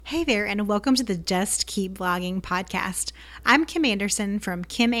Hey there, and welcome to the Just Keep Blogging podcast. I'm Kim Anderson from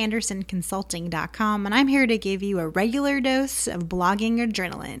KimAndersonConsulting.com, and I'm here to give you a regular dose of blogging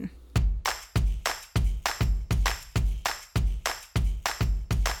adrenaline.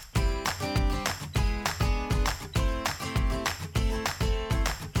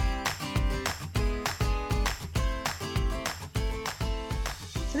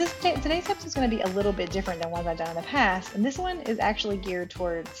 Today's episode is going to be a little bit different than ones I've done in the past, and this one is actually geared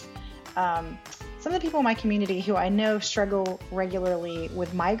towards some of the people in my community who I know struggle regularly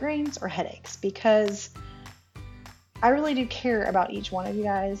with migraines or headaches, because I really do care about each one of you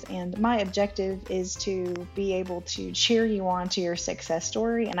guys, and my objective is to be able to cheer you on to your success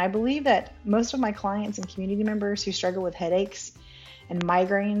story. And I believe that most of my clients and community members who struggle with headaches and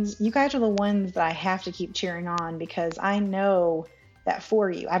migraines, you guys are the ones that I have to keep cheering on, because I know that for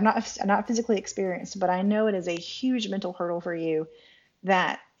you. I'm not physically experienced, but I know it is a huge mental hurdle for you,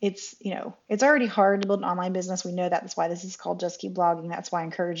 that it's already hard to build an online business. We know that. That's why this is called Just Keep Blogging. That's why I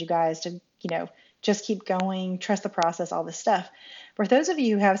encourage you guys to, just keep going, trust the process, all this stuff. For those of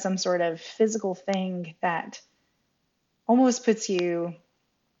you who have some sort of physical thing that almost puts you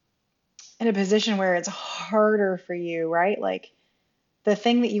in a position where it's harder for you, right? Like the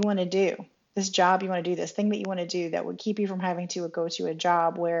thing that you want to do, this job you want to do, this thing that you want to do that would keep you from having to go to a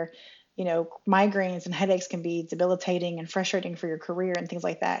job where, migraines and headaches can be debilitating and frustrating for your career and things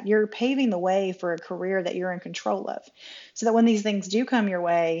like that. You're paving the way for a career that you're in control of, so that when these things do come your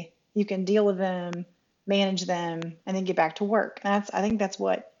way, you can deal with them, manage them, and then get back to work. And I think that's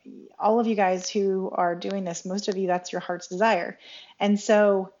what all of you guys who are doing this, most of you, that's your heart's desire. And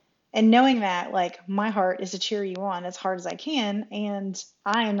so, and knowing that, like, my heart is to cheer you on as hard as I can. And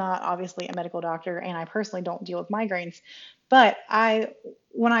I am not obviously a medical doctor, and I personally don't deal with migraines. But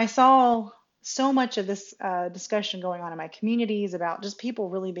when I saw so much of this discussion going on in my communities about just people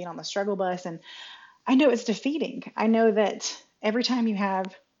really being on the struggle bus, and I know it's defeating. I know that every time you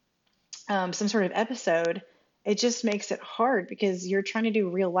have some sort of episode, it just makes it hard, because you're trying to do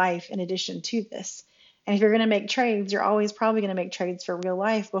real life in addition to this. And if you're going to make trades, you're always probably going to make trades for real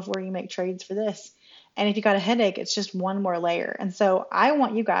life before you make trades for this. And if you got a headache, it's just one more layer. And so I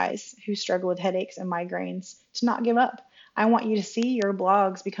want you guys who struggle with headaches and migraines to not give up. I want you to see your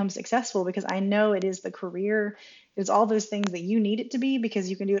blogs become successful, because I know it is the career, it's all those things that you need it to be, because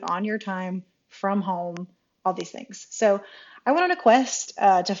you can do it on your time, from home, all these things. So I went on a quest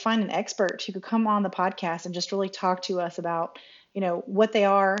to find an expert who could come on the podcast and just really talk to us about, what they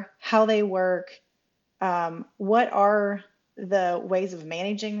are, how they work, what are the ways of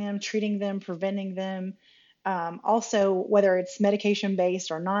managing them, treating them, preventing them, also whether it's medication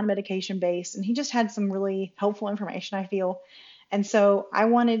based or non-medication based. And he just had some really helpful information, I feel. And so I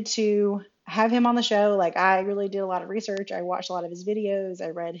wanted to have him on the show. Like, I really did a lot of research. I watched a lot of his videos.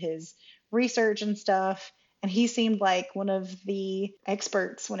 I read his research and stuff. And he seemed like one of the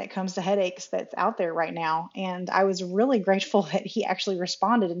experts when it comes to headaches that's out there right now. And I was really grateful that he actually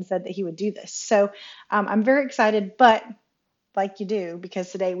responded and said that he would do this. So I'm very excited, but like you do, because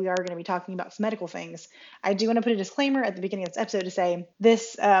today we are going to be talking about some medical things, I do want to put a disclaimer at the beginning of this episode to say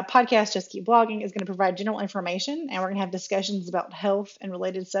this podcast, Just Keep Blogging, is going to provide general information, and we're going to have discussions about health and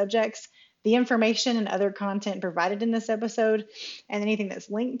related subjects. The information and other content provided in this episode and anything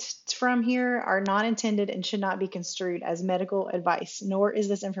that's linked from here are not intended and should not be construed as medical advice, nor is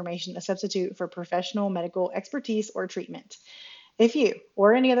this information a substitute for professional medical expertise or treatment. If you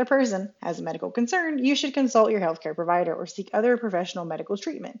or any other person has a medical concern, you should consult your healthcare provider or seek other professional medical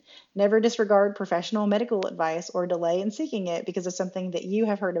treatment. Never disregard professional medical advice or delay in seeking it because of something that you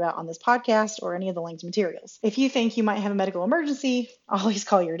have heard about on this podcast or any of the linked materials. If you think you might have a medical emergency, always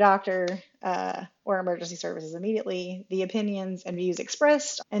call your doctor or emergency services immediately. The opinions and views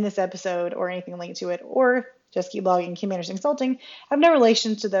expressed in this episode or anything linked to it, or Just Keep Blogging, Kim Anderson Consulting, have no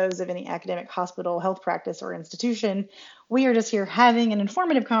relation to those of any academic, hospital, health practice, or institution. We are just here having an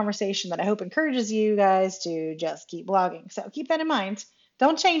informative conversation that I hope encourages you guys to just keep blogging. So keep that in mind.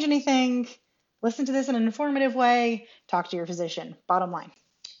 Don't change anything. Listen to this in an informative way. Talk to your physician. Bottom line.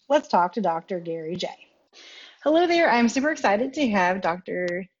 Let's talk to Dr. Gary J. Hello there. I'm super excited to have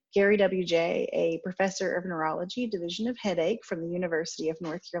Dr. Gary W.J., a professor of neurology, Division of Headache from the University of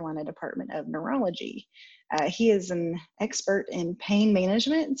North Carolina Department of Neurology. He is an expert in pain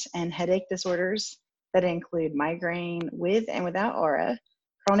management and headache disorders that include migraine with and without aura,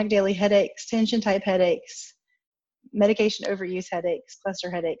 chronic daily headaches, tension-type headaches, medication overuse headaches,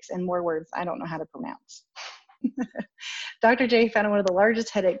 cluster headaches, and more words I don't know how to pronounce. Dr. J founded one of the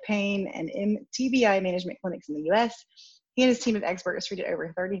largest headache pain and TBI management clinics in the U.S. He and his team of experts treated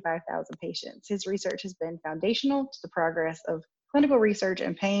over 35,000 patients. His research has been foundational to the progress of clinical research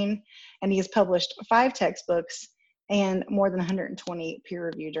in pain, and he has published 5 textbooks and more than 120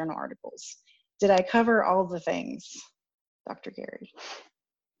 peer-reviewed journal articles. Did I cover all the things, Dr. Gary?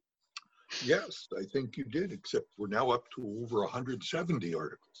 Yes, I think you did, except we're now up to over 170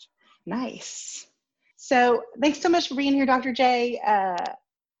 articles. Nice. So thanks so much for being here, Dr. J.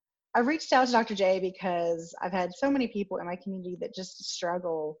 I reached out to Dr. J because I've had so many people in my community that just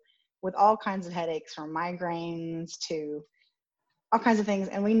struggle with all kinds of headaches, from migraines to all kinds of things.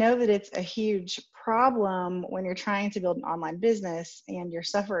 And we know that it's a huge problem when you're trying to build an online business and you're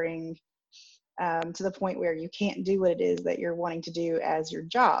suffering to the point where you can't do what it is that you're wanting to do as your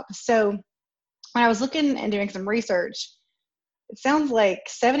job. So when I was looking and doing some research, it sounds like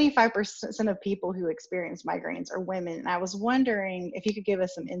 75% of people who experience migraines are women. And I was wondering if you could give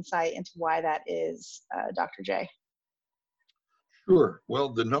us some insight into why that is, Dr. J. Sure. Well,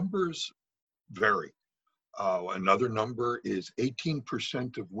 the numbers vary. Another number is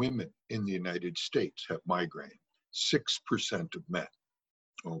 18% of women in the United States have migraine, 6% of men.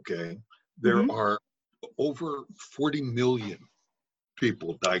 Okay. There are over 40 million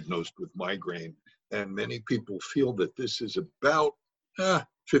people diagnosed with migraine, and many people feel that this is about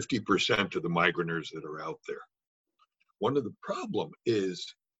 50% of the migraineurs that are out there. One of the problems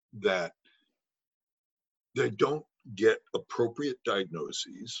is that they don't get appropriate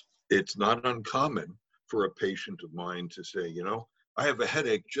diagnoses. It's not uncommon for a patient of mine to say, you know, I have a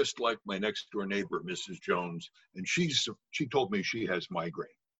headache just like my next door neighbor, Mrs. Jones, and she told me she has migraine.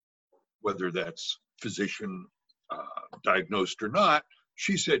 Whether that's physician diagnosed or not,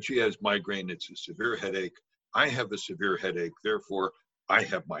 she said she has migraine. It's a severe headache. I have a severe headache, therefore I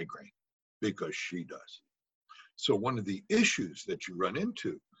have migraine because she does. So one of the issues that you run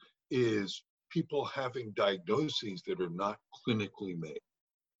into is people having diagnoses that are not clinically made.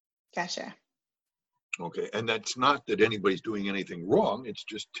 Gotcha. Okay, and that's not that anybody's doing anything wrong, it's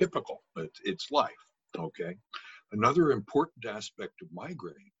just typical, it's life, okay? Another important aspect of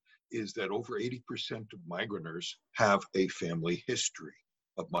migraine is that over 80% of migraineurs have a family history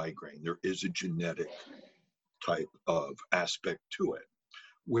of migraine. There is a genetic type of aspect to it,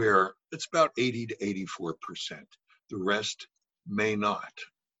 where it's about 80 to 84%. The rest may not.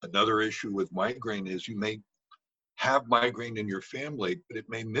 Another issue with migraine is you may have migraine in your family, but it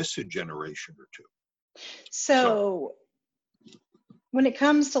may miss a generation or two. So when it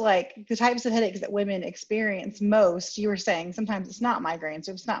comes to like the types of headaches that women experience most, you were saying sometimes it's not migraine.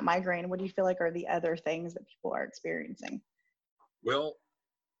 So if it's not migraine, what do you feel like are the other things that people are experiencing? Well,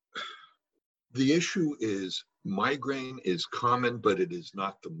 the issue is migraine is common, but it is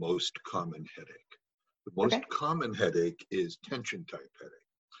not the most common headache. The most common headache is tension type headache.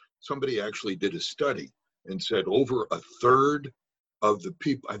 Somebody actually did a study and said over a third of the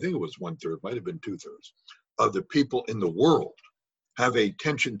people, I think it was 1/3, might have been 2/3 of the people in the world have a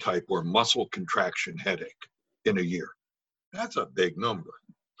tension type or muscle contraction headache in a year. That's a big number.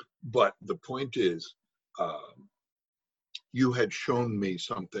 But the point is, you had shown me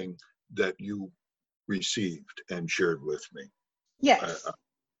something that you received and shared with me. Yes.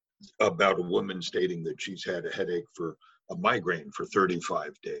 About a woman stating that she's had a headache for a migraine for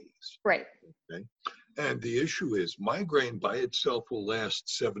 35 days. Right. Okay. And the issue is migraine by itself will last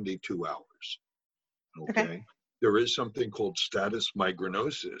 72 hours. Okay. There is something called status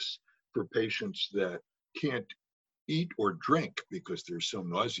migrainosus for patients that can't eat or drink because they're so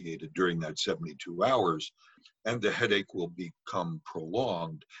nauseated during that 72 hours, and the headache will become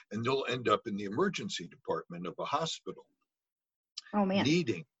prolonged, and they'll end up in the emergency department of a hospital. Oh man.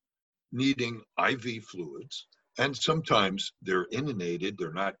 Needing IV fluids, and sometimes they're inundated,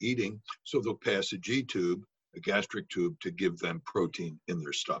 they're not eating, so they'll pass a G tube, a gastric tube, to give them protein in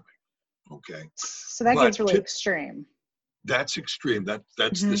their stomach. Okay. So that gets really extreme. That's extreme.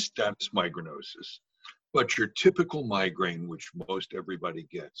 That's the status migrainosus. But your typical migraine, which most everybody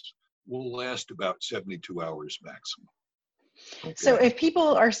gets, will last about 72 hours maximum. Okay. So if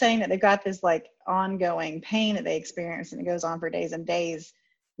people are saying that they've got this like ongoing pain that they experience and it goes on for days and days,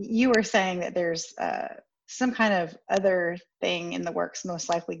 you were saying that there's some kind of other thing in the works, most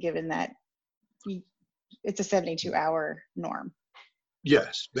likely, given that it's a 72-hour norm.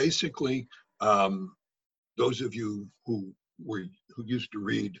 Yes, basically, those of you who used to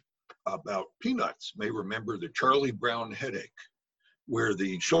read about Peanuts may remember the Charlie Brown headache, where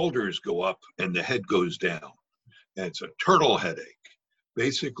the shoulders go up and the head goes down. And it's a turtle headache.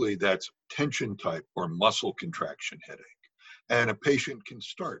 Basically, that's tension type or muscle contraction headache. And a patient can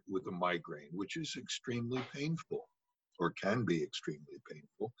start with a migraine, which is extremely painful, or can be extremely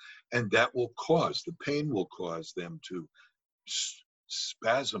painful. And that will cause, the pain will cause them to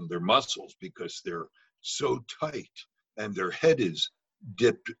spasm their muscles because they're so tight and their head is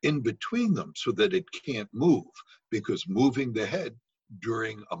dipped in between them so that it can't move, because moving the head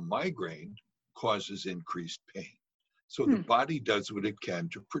during a migraine causes increased pain. So the Hmm. body does what it can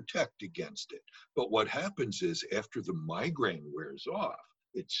to protect against it. But what happens is after the migraine wears off,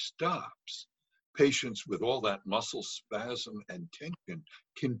 it stops. Patients with all that muscle spasm and tension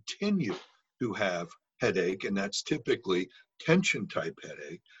continue to have headache, and that's typically tension type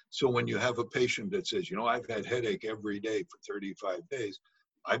headache. So when you have a patient that says, I've had headache every day for 35 days,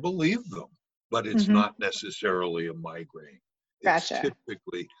 I believe them, but it's Mm-hmm. not necessarily a migraine. It's Gotcha.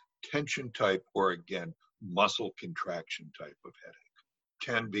 typically tension type, or again, muscle contraction type of headache.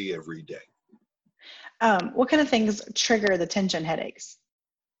 Can be every day. What kind of things trigger the tension headaches?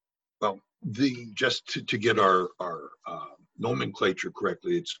 Well, just to get our nomenclature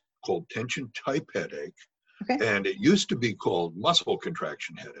correctly, it's called tension type headache, Okay. and it used to be called muscle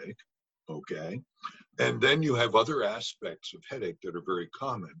contraction headache. Okay, and then you have other aspects of headache that are very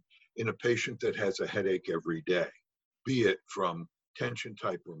common in a patient that has a headache every day, be it from tension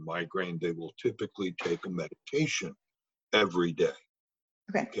type or migraine. They will typically take a medication every day.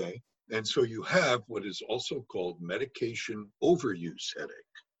 Okay. Okay, and so you have what is also called medication overuse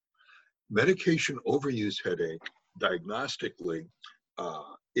headache. Medication overuse headache, diagnostically,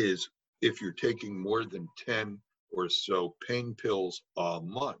 is if you're taking more than 10 or so pain pills a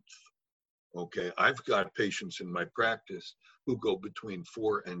month. Okay, I've got patients in my practice who go between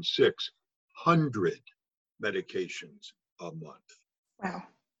 400 and 600 medications a month. Wow.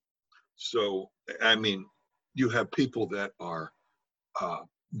 So, I mean, you have people that are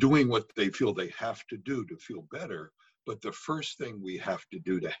doing what they feel they have to do to feel better. But the first thing we have to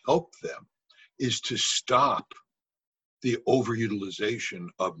do to help them is to stop the overutilization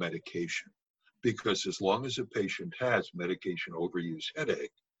of medication. Because as long as a patient has medication overuse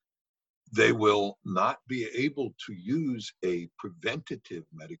headache, they will not be able to use a preventative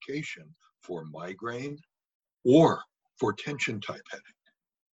medication for migraine or for tension type headache.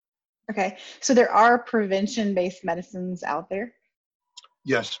 Okay. So there are prevention-based medicines out there?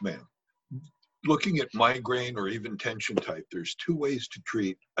 Yes, ma'am. Looking at migraine or even tension type, there's two ways to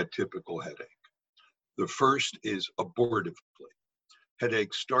treat a typical headache. The first is abortively.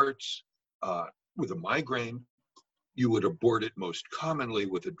 Headache starts with a migraine. You would abort it most commonly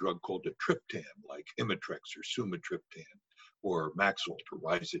with a drug called a triptan, like Imitrex or Sumatriptan or Maxalt or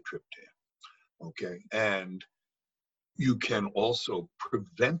Rizatriptan. Okay, and you can also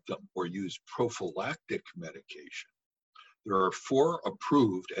prevent them or use prophylactic medication. There are 4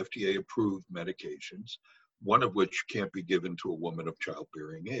 approved, FDA-approved medications, one of which can't be given to a woman of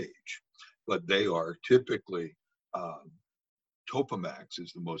childbearing age, but they are typically, Topamax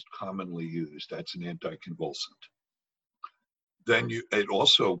is the most commonly used. That's an anticonvulsant. Then it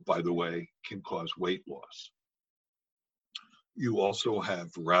also, by the way, can cause weight loss. You also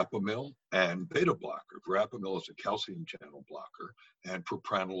have verapamil and beta blocker. Verapamil is a calcium channel blocker, and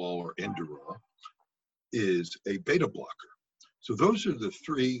propranolol or Inderal is a beta blocker. So those are the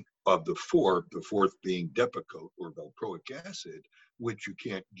 3 of the 4, the 4th being Depakote or valproic acid, which you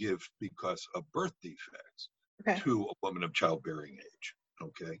can't give because of birth defects to a woman of childbearing age.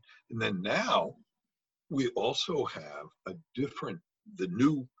 Okay, and then now we also have the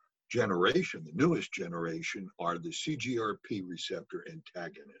new generation, the newest generation are the CGRP receptor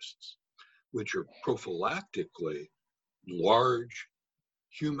antagonists, which are prophylactically large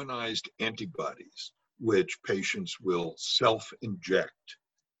humanized antibodies, which patients will self-inject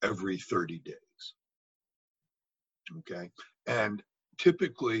every 30 days. Okay, and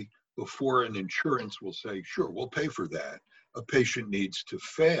typically before an insurance will say, sure, we'll pay for that, a patient needs to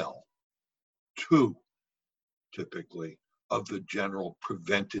fail 2, typically, of the general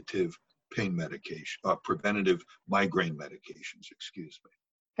preventative pain medication, preventative migraine medications, excuse me.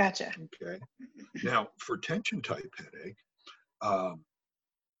 Gotcha. Okay. Now, for tension type headache,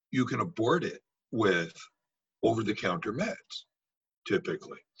 you can abort it with over-the-counter meds,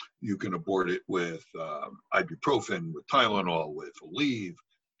 typically. You can abort it with ibuprofen, with Tylenol, with Aleve,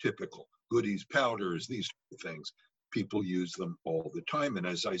 typical. Goodies, powders, these things. People use them all the time. And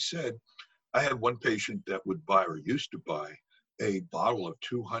as I said, I had one patient that would buy or used to buy a bottle of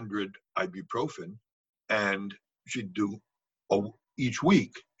 200 ibuprofen, and she'd do each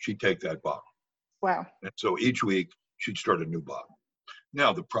week, she'd take that bottle. Wow. And so each week she'd start a new bottle.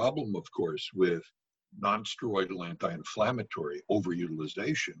 Now, the problem, of course, with non-steroidal anti-inflammatory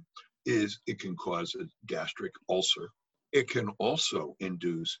overutilization is it can cause a gastric ulcer. It can also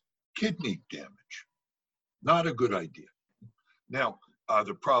induce kidney damage. Not a good idea. Now,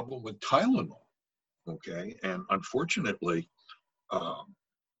 the problem with Tylenol, okay, and unfortunately,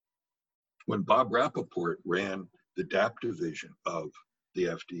 when Bob Rappaport ran the DAP division of the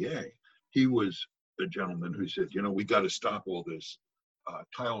FDA. He was a gentleman who said, you know, we got to stop all this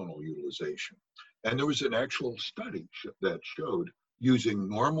Tylenol utilization. And there was an actual study that showed using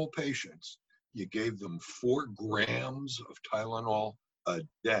normal patients, you gave them 4 grams of Tylenol a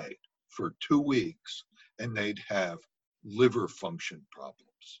day for 2 weeks, and they'd have liver function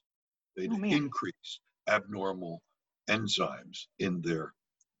problems. They'd increase abnormal enzymes in their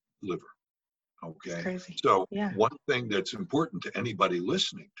liver. Okay. Crazy. So one thing that's important to anybody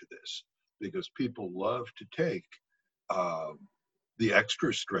listening to this, because people love to take the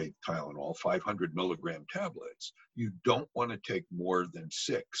extra strength Tylenol, 500 milligram tablets, you don't want to take more than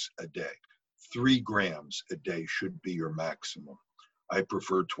 6 a day. 3 grams a day should be your maximum. I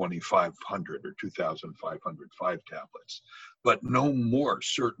prefer 2,500 or 2,505 tablets, but no more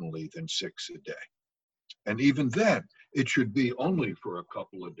certainly than 6 a day. And even then, it should be only for a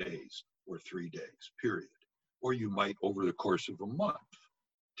couple of days or 3 days, period. Or you might, over the course of a month,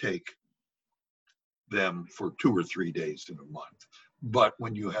 take them for 2 or 3 days in a month. But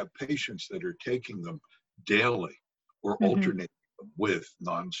when you have patients that are taking them daily or alternating them with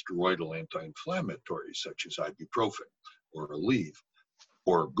non-steroidal anti-inflammatories such as ibuprofen or Aleve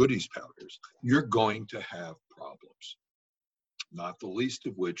or Goodies powders, you're going to have problems. Not the least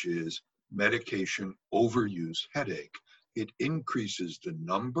of which is medication overuse headache. It increases the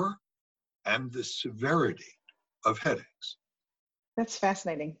number and the severity of headaches. That's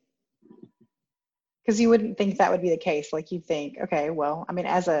fascinating. Because you wouldn't think that would be the case. Like, you think, okay, well, I mean,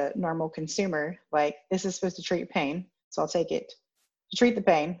 as a normal consumer, like, this is supposed to treat pain, so I'll take it to treat the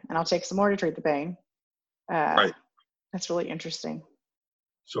pain, and I'll take some more to treat the pain. Right. That's really interesting.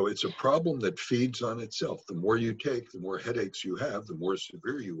 So it's a problem that feeds on itself. The more you take, the more headaches you have, the more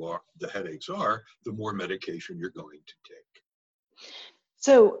severe the headaches are, the more medication you're going to take.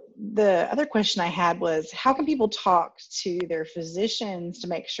 So the other question I had was, how can people talk to their physicians to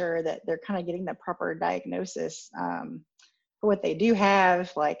make sure that they're kind of getting the proper diagnosis for what they do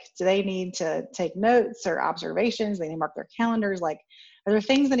have? Like, do they need to take notes or observations? They need to mark their calendars? Like, are there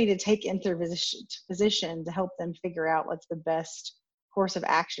things they need to take into their physician to help them figure out what's the best course of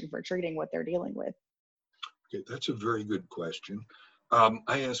action for treating what they're dealing with? Okay, that's a very good question.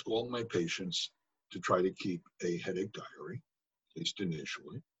 I ask all my patients to try to keep a headache diary, at least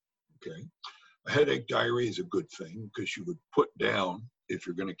initially. Okay, a headache diary is a good thing because you would put down, if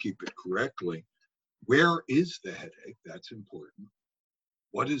you're going to keep it correctly, where is the headache? That's important.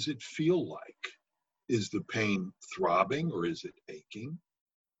 What does it feel like? Is the pain throbbing or is it aching?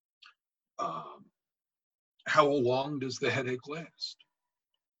 How long does the headache last?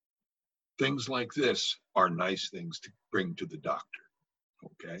 Things like this are nice things to bring to the doctor,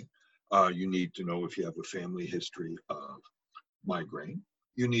 okay? You need to know if you have a family history of migraine.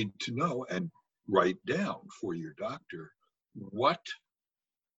 You need to know and write down for your doctor, what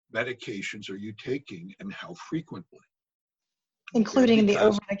medications are you taking and how frequently? Including the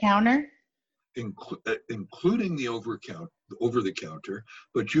over-the-counter? Including the over-the-counter,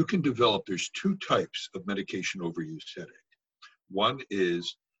 but you can develop, there's 2 types of medication overuse headache. One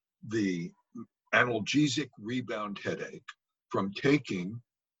is the analgesic rebound headache from taking,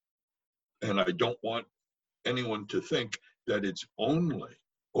 and I don't want anyone to think that it's only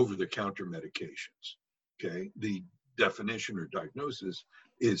over-the-counter medications, okay? The definition or diagnosis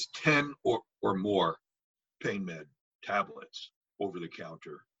is 10 or more pain med tablets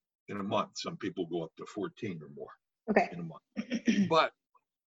over-the-counter in a month. Some people go up to 14 or more in a month. But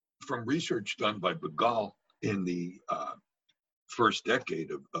from research done by Begall in the first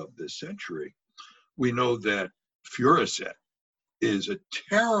decade of this century, we know that Furosec is a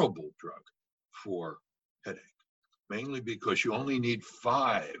terrible drug for headache, mainly because you only need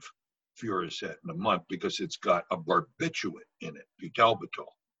 5 Furosec in a month because it's got a barbiturate in it, butalbital.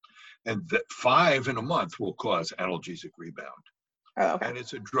 And that 5 in a month will cause analgesic rebound. Oh, okay. And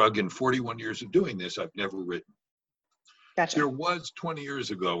it's a drug. In 41 years of doing this, I've never written. Gotcha. There was 20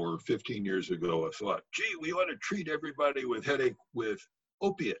 years ago or 15 years ago a thought, gee, we ought to treat everybody with headache with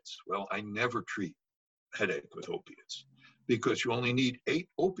opiates. Well, I never treat headache with opiates because you only need 8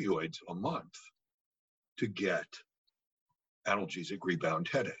 opioids a month to get analgesic rebound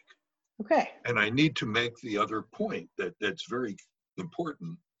headache. Okay. And I need to make the other point that's very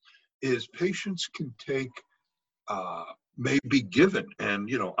important is patients can take, may be given, and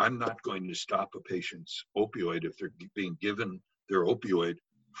I'm not going to stop a patient's opioid if they're being given their opioid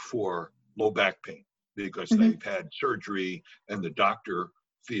for low back pain because they've had surgery and the doctor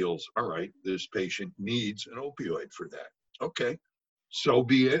feels, all right, this patient needs an opioid for that. Okay, so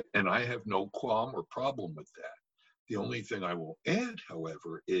be it, and I have no qualm or problem with that. The only thing I will add,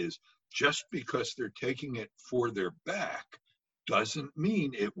 however, is just because they're taking it for their back doesn't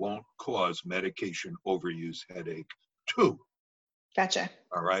mean it won't cause medication overuse headache too. Gotcha.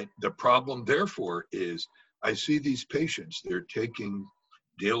 All right. The problem, therefore, is I see these patients, they're taking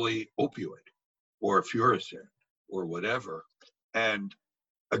daily opioid or Furoscint or whatever. And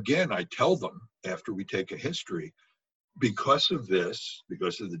again, I tell them after we take a history, because of this,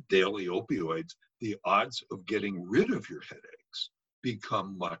 because of the daily opioids, the odds of getting rid of your headaches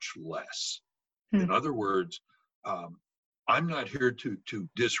become much less. Hmm. In other words, I'm not here to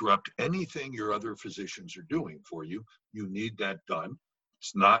disrupt anything your other physicians are doing for you. You need that done.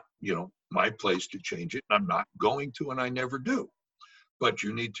 It's not, my place to change it. I'm not going to, and I never do. But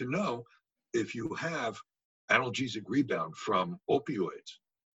you need to know if you have analgesic rebound from opioids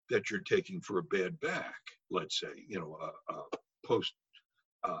that you're taking for a bad back, let's say, post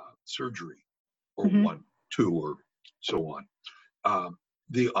surgery or Mm-hmm. 1, 2, or so on.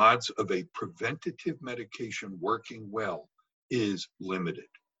 The odds of a preventative medication working well is limited.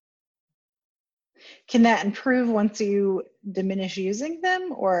 Can that improve once you diminish using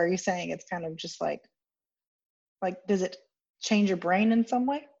them, or are you saying it's kind of just like does it change your brain in some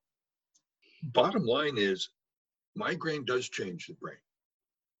way? Bottom line is, migraine does change the brain.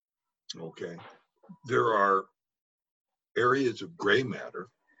 Okay. There are areas of gray matter,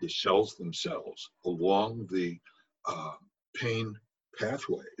 the cells themselves, along the pain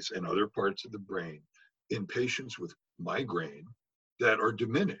pathways and other parts of the brain in patients with migraine that are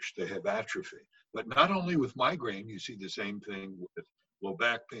diminished. They have atrophy. But not only with migraine, you see the same thing with low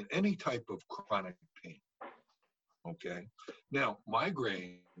back pain, any type of chronic pain. Okay. Now,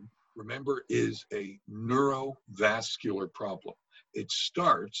 migraine, remember, is a neurovascular problem. It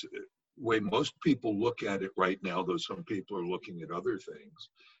starts, the way most people look at it right now, though some people are looking at other things,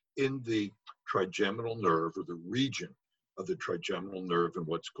 in the trigeminal nerve, or the region of the trigeminal nerve, and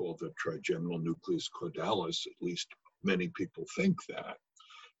what's called the trigeminal nucleus caudalis. At least many people think that.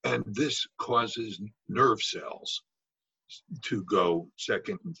 And this causes nerve cells to go,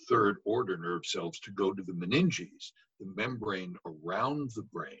 second and third order nerve cells, to go to the meninges, the membrane around the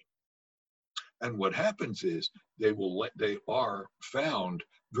brain. And what happens is they are found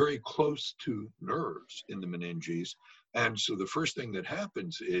very close to nerves in the meninges. And so the first thing that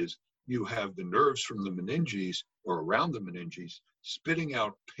happens is you have the nerves from the meninges, or around the meninges, spitting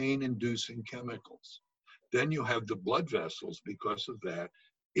out pain-inducing chemicals. Then you have the blood vessels, because of that,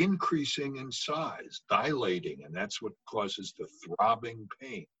 increasing in size, dilating, and that's what causes the throbbing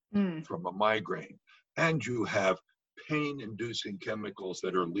pain from a migraine. And you have pain-inducing chemicals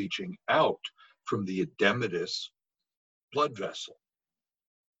that are leaching out from the edematous blood vessel.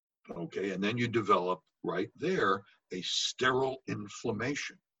 Okay, and then you develop right there a sterile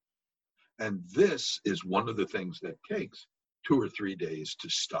inflammation. And this is one of the things that takes 2 or 3 days to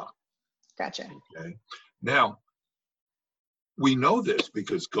stop. Gotcha. Okay, now we know this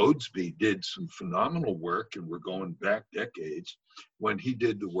because Goldsby did some phenomenal work, and we're going back decades, when he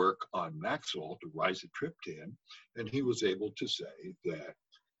did the work on Maxalt, the rizatriptan, and he was able to say that,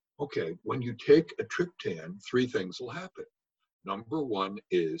 okay, when you take a triptan, 3 things will happen. Number 1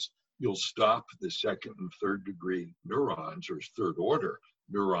 is you'll stop the second and third degree neurons, or third order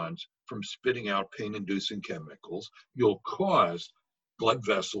neurons, from spitting out pain-inducing chemicals. You'll cause blood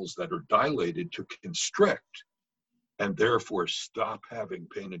vessels that are dilated to constrict, and therefore stop having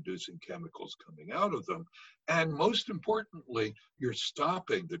pain-inducing chemicals coming out of them. And most importantly, you're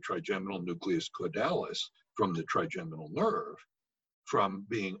stopping the trigeminal nucleus caudalis from the trigeminal nerve from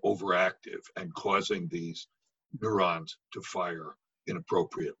being overactive and causing these neurons to fire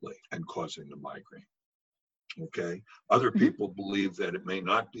inappropriately and causing the migraine. Okay. Other people believe that it may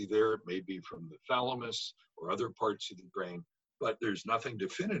not be there. It may be from the thalamus or other parts of the brain, but there's nothing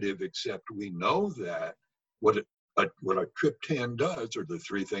definitive, except we know that what a triptan does are the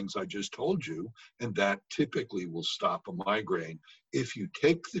 3 things I just told you, and that typically will stop a migraine. If you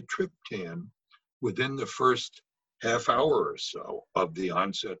take the triptan within the first half hour or so of the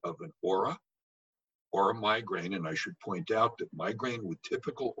onset of an aura or a migraine, and I should point out that migraine with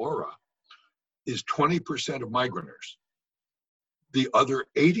typical aura is 20% of migraineurs. The other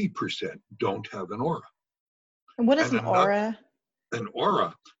 80% don't have an aura. And what is an aura? An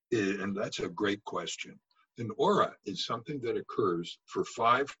aura, and that's a great question. An aura is something that occurs for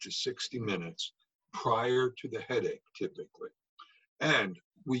 5 to 60 minutes prior to the headache, typically. And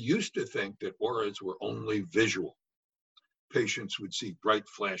we used to think that auras were only visual. Patients would see bright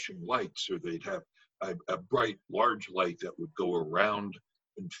flashing lights, or they'd have a bright, large light that would go around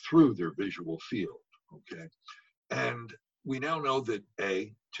and through their visual field, okay? And we now know that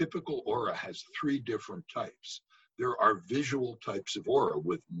a typical aura has 3 different types. There are visual types of aura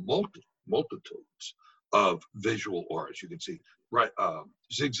with multitudes of visual auras. You can see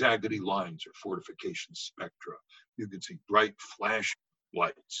zigzaggedy lines or fortification spectra. You can see bright flash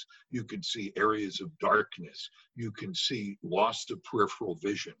lights. You can see areas of darkness. You can see loss of peripheral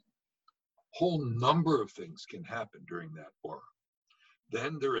vision. Whole number of things can happen during that aura.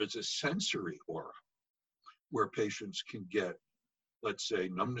 Then there is a sensory aura where patients can get, let's say,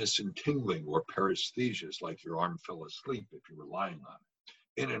 numbness and tingling or paresthesias, like your arm fell asleep if you were lying on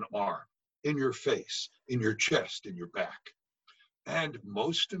it, in an arm, in your face, in your chest, in your back. And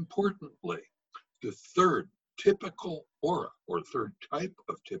most importantly, the third typical aura, or third type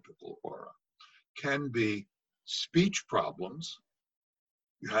of typical aura, can be speech problems.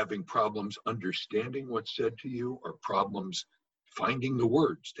 You're having problems understanding what's said to you, or problems finding the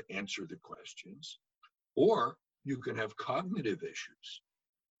words to answer the questions, or you can have cognitive issues.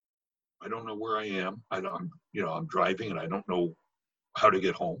 I don't know where I am. I'm driving and I don't know how to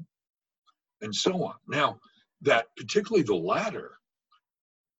get home, and so on. Now, that particularly the latter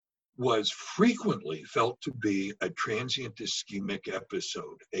was frequently felt to be a transient ischemic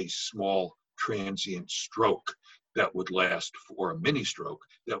episode, a small transient stroke that would last for a mini stroke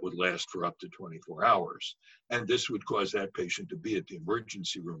that would last for up to 24 hours. And this would cause that patient to be at the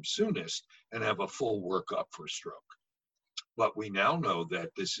emergency room soonest and have a full workup for stroke. But we now know that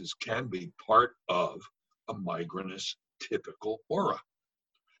this can be part of a migrainous typical aura.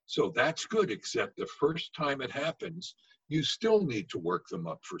 So that's good, except the first time it happens, you still need to work them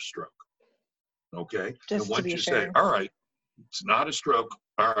up for stroke. Okay? Just and once to be you sure. say, all right, it's not a stroke.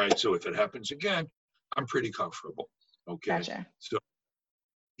 All right, so if it happens again, I'm pretty comfortable. Okay? Gotcha. So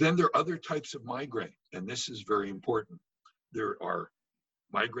then there are other types of migraine, and this is very important. There are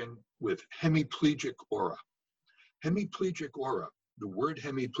migraine with hemiplegic aura. Hemiplegic aura, the word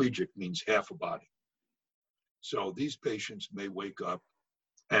hemiplegic means half a body. So these patients may wake up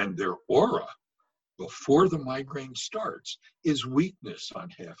and their aura before the migraine starts is weakness on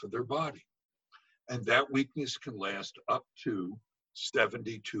half of their body. And that weakness can last up to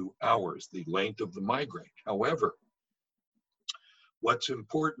 72 hours, the length of the migraine. However, what's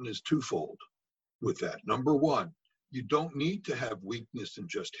important is twofold with that. Number one, you don't need to have weakness in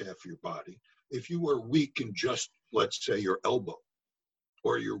just half your body. If you are weak in just, let's say, your elbow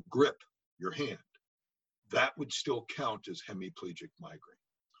or your grip, your hand, that would still count as hemiplegic migraine.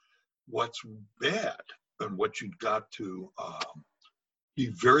 What's bad and what you've got to be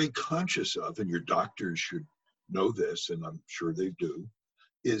very conscious of, and your doctors should know this, and I'm sure they do,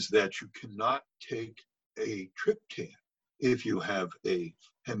 is that you cannot take a triptan if you have a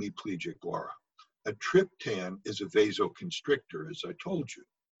hemiplegic aura. A triptan is a vasoconstrictor, as I told you.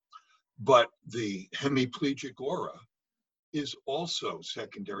 But the hemiplegic aura is also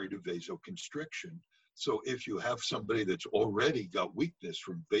secondary to vasoconstriction. So if you have somebody that's already got weakness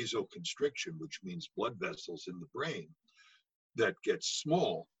from vasoconstriction, which means blood vessels in the brain that get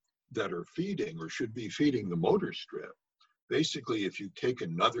small, that are feeding or should be feeding the motor strip, basically if you take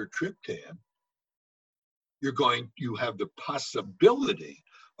another triptan, you have the possibility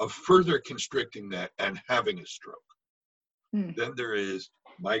of further constricting that and having a stroke. Then there is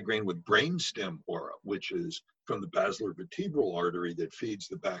migraine with brainstem aura, which is from the basilar vertebral artery that feeds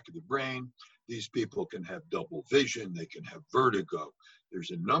the back of the brain. These people can have double vision, they can have vertigo.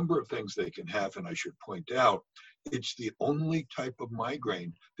 There's a number of things they can have, and I should point out, it's the only type of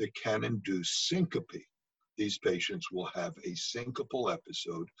migraine that can induce syncope. These patients will have a syncopal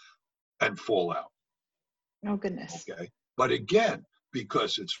episode and fall out. Oh, goodness. Okay. But again,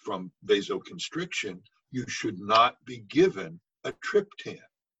 because it's from vasoconstriction, you should not be given a triptan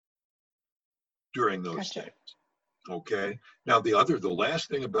during those Gotcha. days. Okay. Now, the last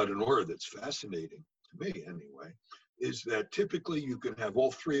thing about an aura that's fascinating to me anyway, is that typically you can have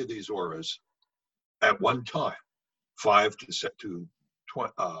all three of these auras at one time, 5 to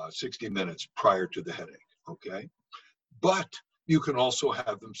 60 minutes prior to the headache. Okay. But you can also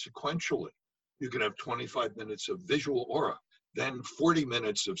have them sequentially. You can have 25 minutes of visual aura, then 40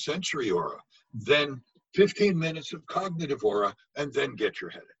 minutes of sensory aura, then 15 minutes of cognitive aura, and then get your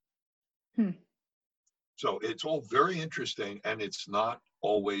headache. So it's all very interesting, and it's not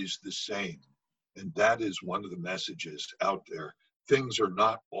always the same. And that is one of the messages out there. Things are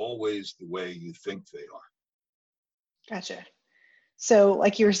not always the way you think they are. Gotcha. So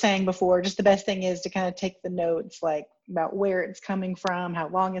like you were saying before, just the best thing is to kind of take the notes, like about where it's coming from, how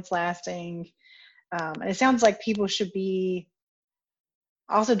long it's lasting. And it sounds like people should be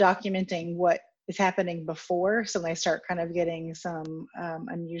also documenting what is happening before, so they start kind of getting some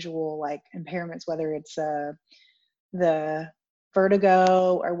unusual like impairments, whether it's the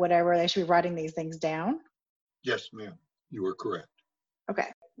vertigo or whatever. They should be writing these things down. Yes, ma'am. You are correct. Okay.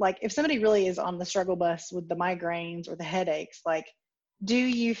 Like if somebody really is on the struggle bus with the migraines or the headaches, like, do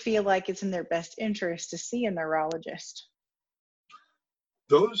you feel like it's in their best interest to see a neurologist?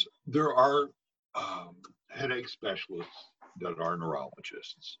 There are headache specialists that are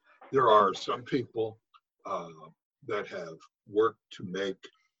neurologists. There are some people uh, that have worked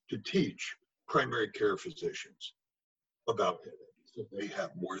to teach primary care physicians about headaches. So they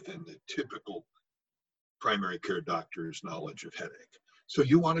have more than the typical primary care doctor's knowledge of headache. So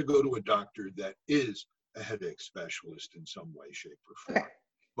you want to go to a doctor that is a headache specialist in some way, shape, or Okay. form,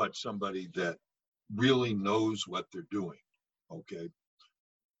 but somebody that really knows what they're doing. Okay.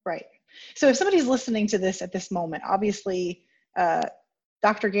 Right. So if somebody's listening to this at this moment, obviously, uh,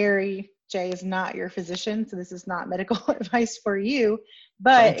 Dr. Gary J is not your physician, so this is not medical advice for you.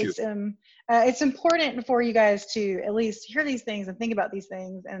 But Thank you. it's important for you guys to at least hear these things and think about these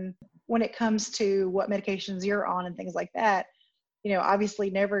things. And when it comes to what medications you're on and things like that, obviously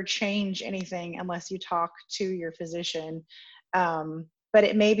never change anything unless you talk to your physician. But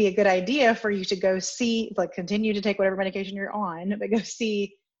it may be a good idea for you to go see, like, continue to take whatever medication you're on, but go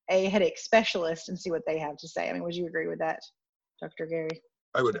see a headache specialist and see what they have to say. I mean, would you agree with that, Dr. Gary?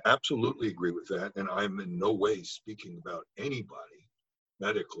 I would absolutely agree with that. And I'm in no way speaking about anybody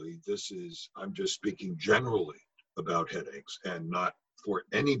medically. I'm just speaking generally about headaches and not for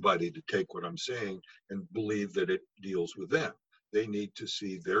anybody to take what I'm saying and believe that it deals with them. They need to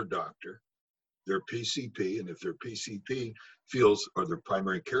see their doctor, their PCP, and if their PCP feels, or their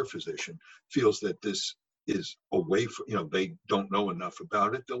primary care physician feels that this is away from, they don't know enough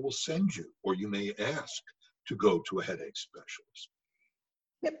about it, they will send you, or you may ask to go to a headache specialist.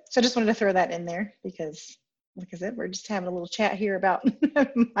 Yep. So I just wanted to throw that in there because, like I said, we're just having a little chat here about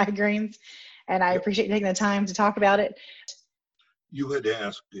migraines, and I Yep. appreciate you taking the time to talk about it. You had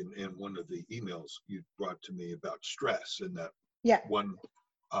asked in one of the emails you brought to me about stress, and that one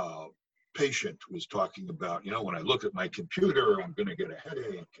patient was talking about, when I look at my computer, I'm going to get a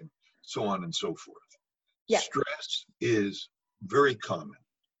headache, and so on and so forth. Yeah. Stress is very common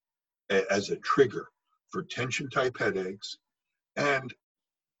as a trigger for tension type headaches, and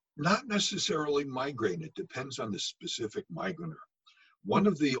not necessarily migraine. It depends on the specific migrainer. One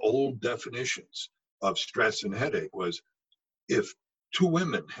of the old definitions of stress and headache was if two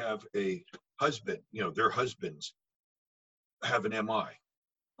women have a husband, their husbands have an MI,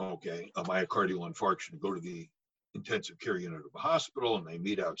 okay, a myocardial infarction, go to the intensive care unit of a hospital and they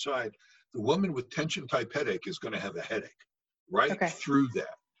meet outside, the woman with tension type headache is going to have a headache right through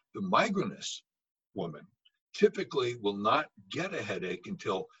that. The migrainous woman typically will not get a headache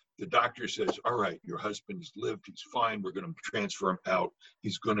until the doctor says, all right, your husband's lived, he's fine, we're going to transfer him out,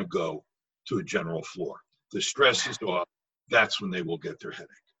 he's going to go to a general floor. The stress is off, that's when they will get their headache.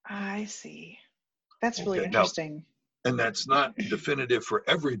 I see. That's really interesting. Now, and that's not definitive for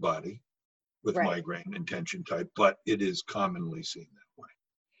everybody with migraine and tension type, but it is commonly seen that way.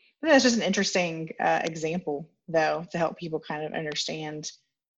 That's just an interesting example, though, to help people kind of understand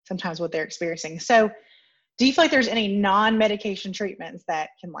sometimes what they're experiencing. So do you feel like there's any non-medication treatments that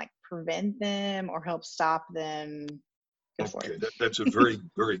can prevent them or help stop them? Okay, that's a very,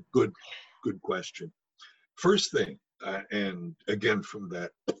 very good question. First thing, and again, from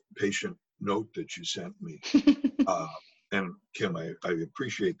that patient note that you sent me, and Kim, I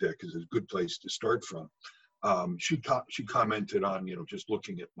appreciate that because it's a good place to start from. She commented on, just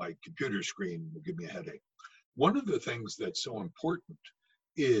looking at my computer screen will give me a headache. One of the things that's so important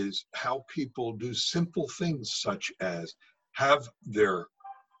is how people do simple things such as have their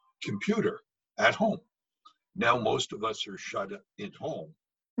computer at home. Now, most of us are shut at home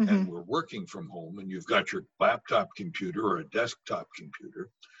and we're working from home, and you've got your laptop computer or a desktop computer.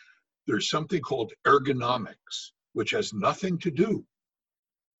 There's something called ergonomics, which has nothing to do,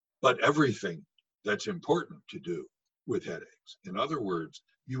 but everything that's important to do with headaches. In other words,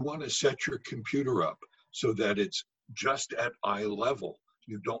 you want to set your computer up so that it's just at eye level.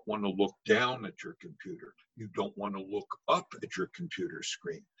 You don't want to look down at your computer. You don't want to look up at your computer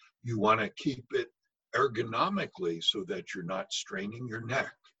screen. You want to keep it ergonomically so that you're not straining your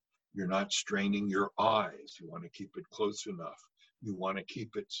neck. You're not straining your eyes. You want to keep it close enough. You want to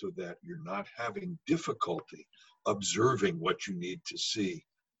keep it so that you're not having difficulty observing what you need to see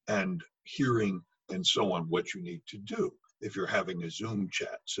and hearing and so on what you need to do if you're having a Zoom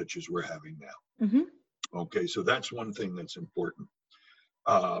chat such as we're having now. Okay, so that's one thing that's important.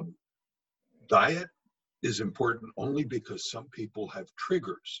 Diet is important only because some people have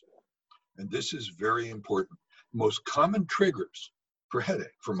triggers, and this is very important. Most common triggers for headache,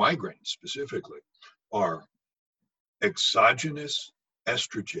 for migraine specifically, are exogenous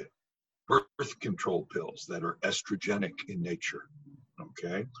estrogen birth control pills that are estrogenic in nature,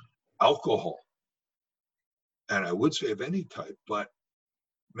 okay? Alcohol, and I would say of any type, but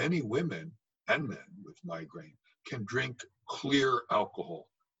many women and men with migraine can drink clear alcohol,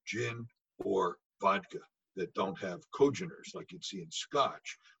 gin or vodka, that don't have congeners like you'd see in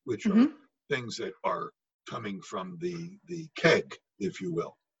scotch, which are things that are coming from the keg, if you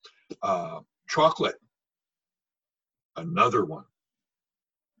will. Chocolate, another one.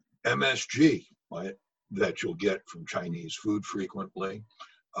 MSG, right, that you'll get from Chinese food frequently.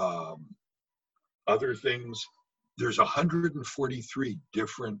 Other things, there's 143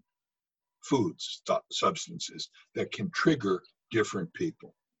 different foods, substances that can trigger different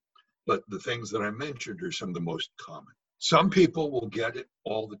people. But the things that I mentioned are some of the most common. Some people will get it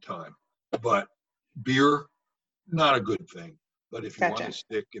all the time, but beer, not a good thing. But if you want to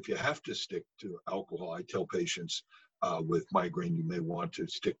stick, if you have to stick to alcohol, I tell patients with migraine, you may want to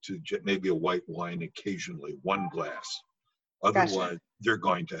stick to maybe a white wine occasionally, one glass. Otherwise, they're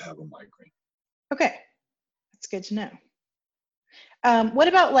going to have a migraine. Okay, that's good to know. What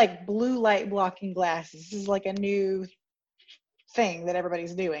about like blue light blocking glasses? This is like a new thing that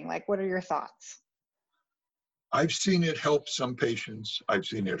everybody's doing. Like, what are your thoughts? I've seen it help some patients. I've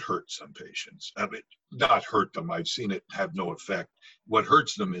seen it hurt some patients. I mean, not hurt them. I've seen it have no effect. What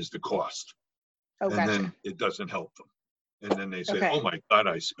hurts them is the cost. Oh, and then it doesn't help them. And then they say, oh my God,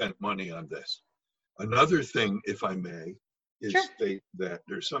 I spent money on this. Another thing, if I may, is state that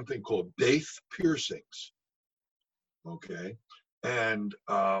there's something called Daith piercings. Okay. And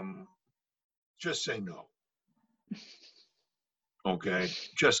just say no. Okay.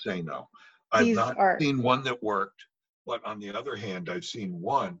 Just say no. I've not seen one that worked, but on the other hand, I've seen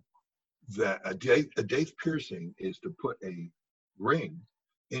one that a Daith piercing is to put a ring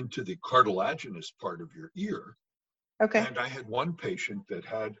into the cartilaginous part of your ear. Okay. And I had one patient that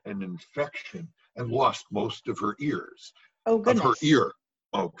had an infection and lost most of her ears. Oh, goodness. Of her ear.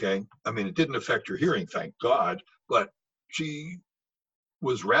 Okay. I mean, it didn't affect her hearing, thank God, but she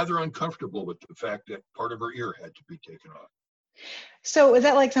was rather uncomfortable with the fact that part of her ear had to be taken off. So is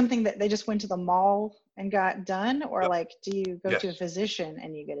that like something that they just went to the mall and got done, or like do you go to a physician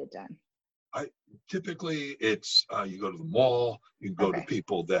and you get it done? Typically it's you go to the mall, you go to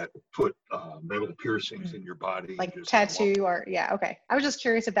people that put metal piercings in your body. Like tattoo or okay. I was just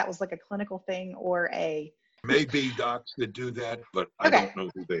curious if that was like a clinical thing or a... Maybe docs that do that, but I don't know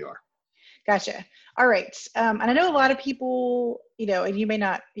who they are. Gotcha. All right. And I know a lot of people, and you may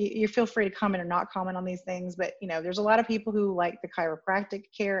not, you feel free to comment or not comment on these things, but there's a lot of people who like the chiropractic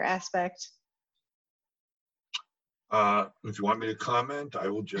care aspect. If you want me to comment, I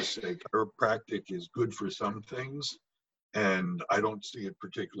will just say chiropractic is good for some things, and I don't see it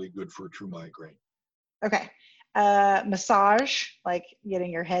particularly good for true migraine. Okay. Massage, like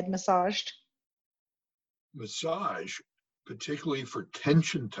getting your head massaged. Massage, particularly for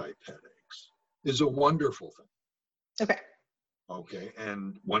tension type headaches, is a wonderful thing. Okay. Okay.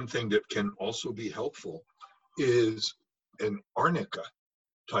 And one thing that can also be helpful is an arnica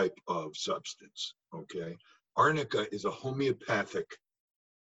type of substance. Okay. Arnica is a homeopathic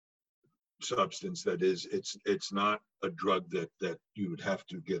substance. That is, it's not a drug that you would have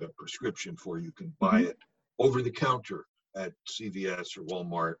to get a prescription for. You can buy it over the counter at CVS or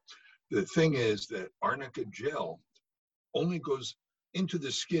Walmart. The thing is that arnica gel only goes into the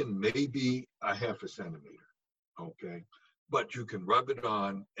skin maybe a half a centimeter, okay? But you can rub it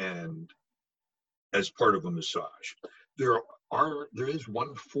on and as part of a massage. There is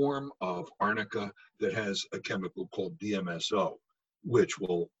one form of arnica that has a chemical called DMSO, which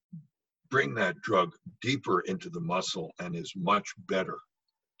will bring that drug deeper into the muscle and is much better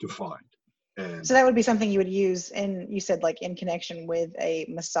to find. And so that would be something you would use you said like in connection with a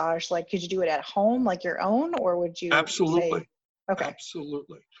massage, like could you do it at home, like your own, or would you Absolutely. Okay.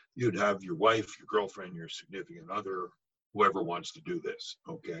 Absolutely. You'd have your wife, your girlfriend, your significant other, whoever wants to do this,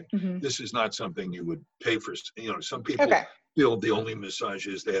 okay? This is not something you would pay for. Some people feel the only massage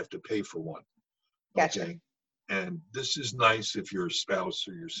is they have to pay for one. Gotcha. Okay? And this is nice if your spouse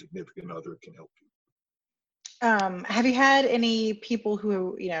or your significant other can help you. Have you had any people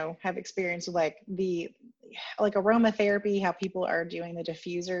who, have experience with like aromatherapy, how people are doing the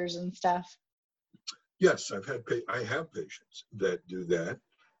diffusers and stuff? Yes, I have patients that do that.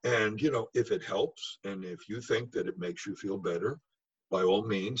 And, if it helps and if you think that it makes you feel better, by all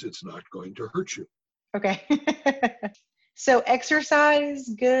means, it's not going to hurt you. Okay. So exercise,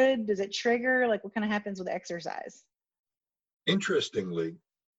 good? Does it trigger? Like what kind of happens with exercise? Interestingly,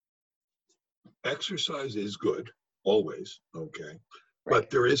 exercise is good, always, okay? Right. But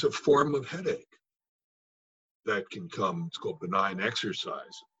there is a form of headache that can come. It's called benign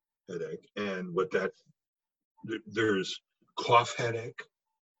exercise. headache. And there's cough headache,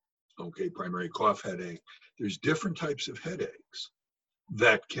 okay, primary cough headache. There's different types of headaches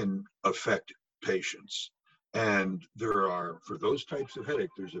that can affect patients. And for those types of headache,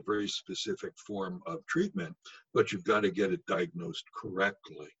 there's a very specific form of treatment, but you've got to get it diagnosed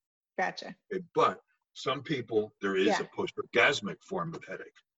correctly. Gotcha. Okay, but some people, there is Yeah. a post-orgasmic form of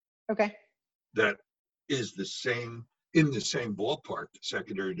headache Okay. that is in the same ballpark,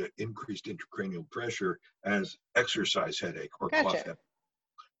 secondary to increased intracranial pressure, as exercise headache or cough Gotcha. headache.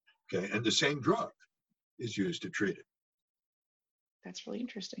 Okay, and the same drug is used to treat it. That's really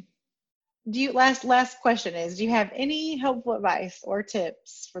interesting. Last question is, do you have any helpful advice or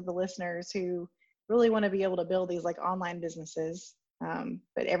tips for the listeners who really want to be able to build these like online businesses,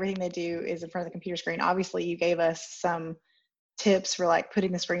 but everything they do is in front of the computer screen? Obviously, you gave us some tips for like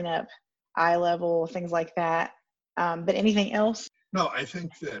putting the screen up eye level, things like that. But anything else? No, I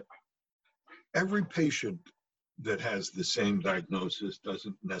think that every patient that has the same diagnosis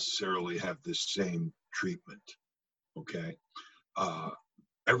doesn't necessarily have the same treatment. Okay.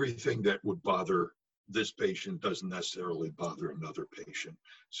 Everything that would bother this patient doesn't necessarily bother another patient.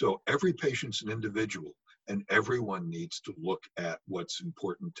 So every patient's an individual, and everyone needs to look at what's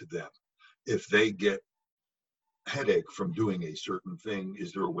important to them. If they get headache from doing a certain thing,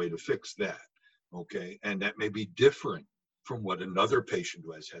 is there a way to fix that? Okay, and that may be different from what another patient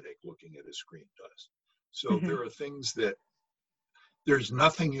who has headache looking at a screen does. So there are things there's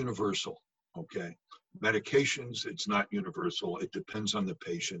nothing universal. Okay, medications, it's not universal. It depends on the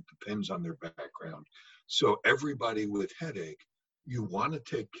patient, depends on their background. So everybody with headache, you want to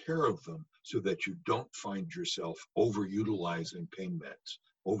take care of them so that you don't find yourself overutilizing pain meds,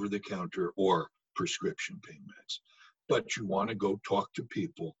 over the counter or prescription pain meds. But you want to go talk to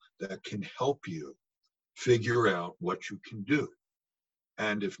people that can help you figure out what you can do.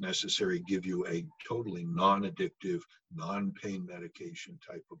 And if necessary, give you a totally non-addictive, non-pain medication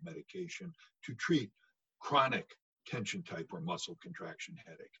type of medication to treat chronic tension type or muscle contraction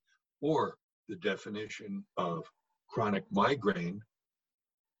headache. Or the definition of chronic migraine,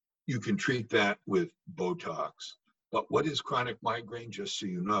 you can treat that with Botox. But what is chronic migraine, just so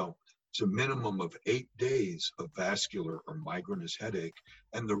you know? It's a minimum of 8 days of vascular or migrainous headache,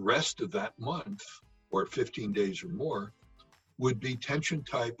 and the rest of that month, or 15 days or more, would be tension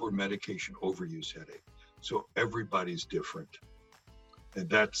type or medication overuse headache. So everybody's different. And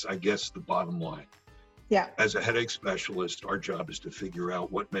that's, I guess, the bottom line. Yeah. As a headache specialist, our job is to figure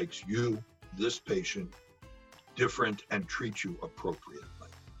out what makes you, this patient, different and treat you appropriately.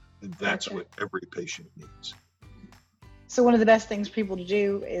 And that's Gotcha. what every patient needs. So one of the best things for people to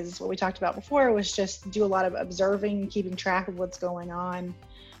do is what we talked about before, was just do a lot of observing, keeping track of what's going on.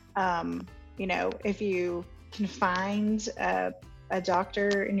 If you can find a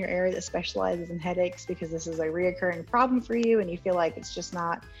doctor in your area that specializes in headaches, because this is a reoccurring problem for you and you feel like it's just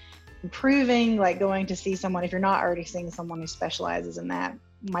not improving, like going to see someone, if you're not already seeing someone who specializes in that,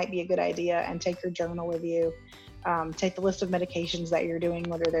 might be a good idea. And take your journal with you. Take the list of medications that you're doing,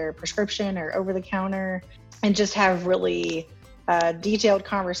 whether they're prescription or over the counter, and just have really detailed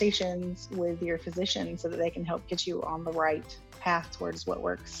conversations with your physician so that they can help get you on the right path towards what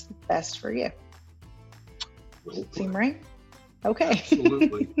works best for you. Seem right? Okay.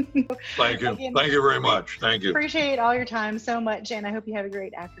 Absolutely. Thank you. Again, Thank you very much. Thank you. Appreciate all your time so much, and I hope you have a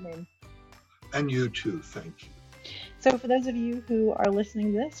great afternoon. And you too. Thank you. So for those of you who are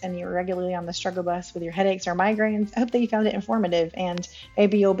listening to this and you're regularly on the struggle bus with your headaches or migraines, I hope that you found it informative, and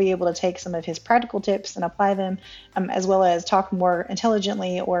maybe you'll be able to take some of his practical tips and apply them, as well as talk more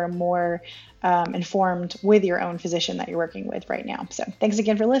intelligently or more informed with your own physician that you're working with right now. So thanks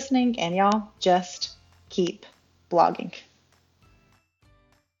again for listening, and y'all just keep blogging.